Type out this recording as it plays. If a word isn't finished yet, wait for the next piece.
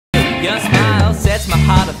Your smile sets my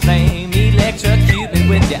heart aflame, electrocute me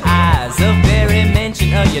with your eyes. The very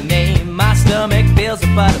mention of your name, my stomach fills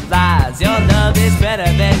with butterflies. Your love is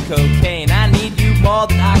better than cocaine, I need you more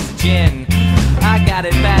than oxygen. I got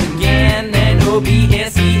it back again, N-O-B-S-E-S-S-I-O-N.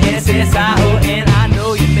 I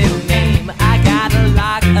know your middle name, I got a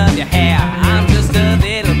lock of your hair. I'm just a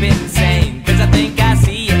little bit insane, cause I think I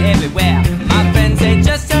see you everywhere. My friends, they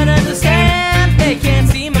just don't understand, they can't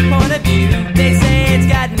see my point of view. They say it's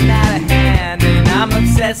gotten out of hand, and I'm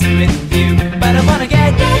obsessed with